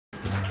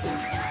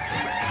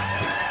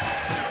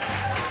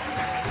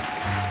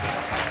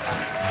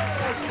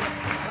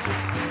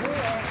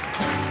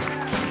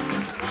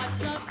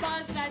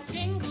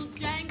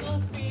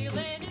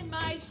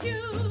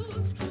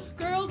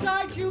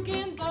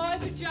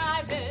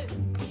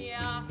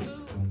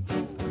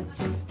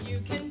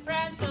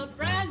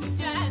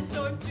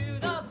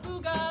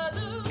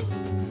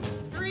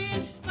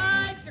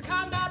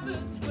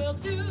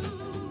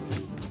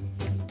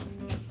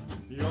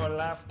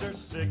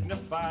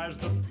signifies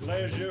the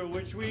pleasure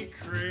which we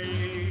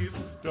crave.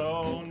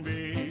 Don't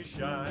be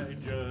shy,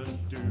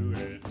 just do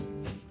it.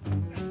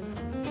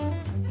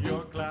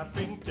 Your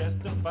clapping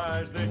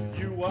testifies that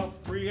you are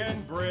free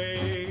and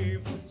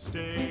brave.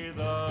 Stay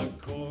the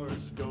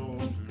course,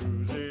 don't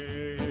lose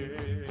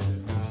it.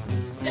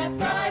 Step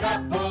right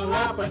up, pull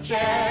up a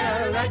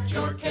chair, let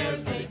your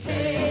cares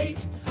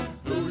vacate.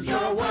 Lose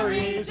your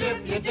worries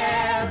if you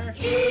dare,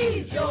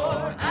 ease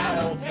your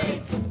adult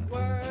hate.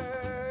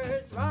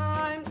 Words,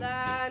 rhymes,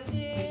 and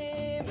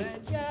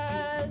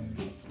images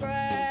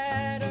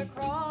spread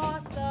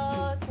across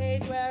the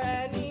stage where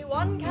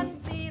anyone can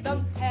see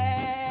them.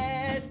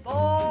 Head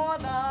for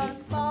the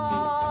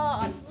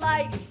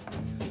spotlight,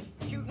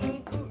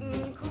 shootin',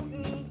 cootin',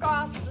 cootin'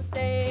 across the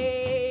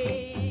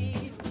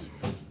stage.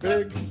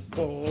 Big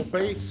full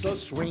bass, a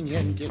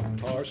swinging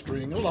guitar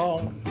string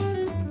along.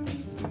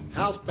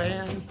 House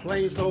band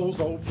plays those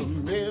old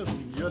familiar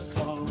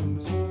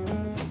songs.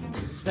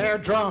 Snare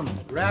drum,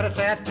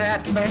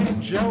 rat-a-tat-tat,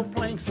 banjo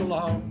plinks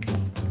along.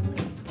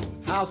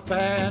 House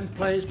band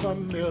plays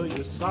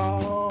familiar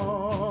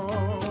songs.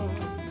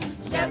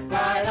 Step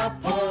right up,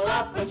 pull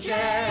up a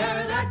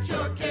chair, let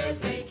your cares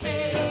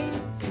vacate.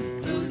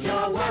 Lose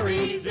your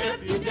worries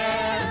if you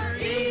dare,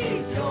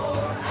 ease your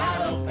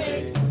adult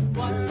fate.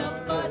 Once the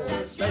buzz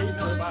has shown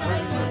the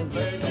shine and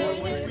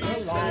feelings which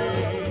we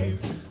share.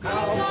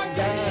 Schools are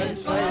dead,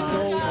 schools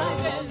are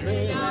and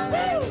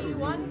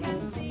Everyone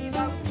can see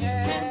them.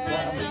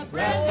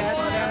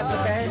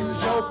 Rat-a-tat-tat,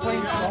 banjo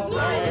plinks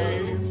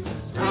along.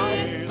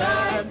 Science,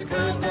 spice, the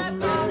girls that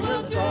girls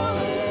will do.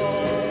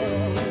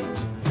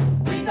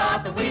 We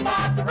thought that we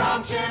bought the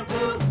wrong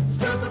shampoo.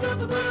 Super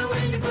duper glue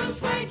in your blue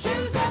suede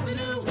shoes.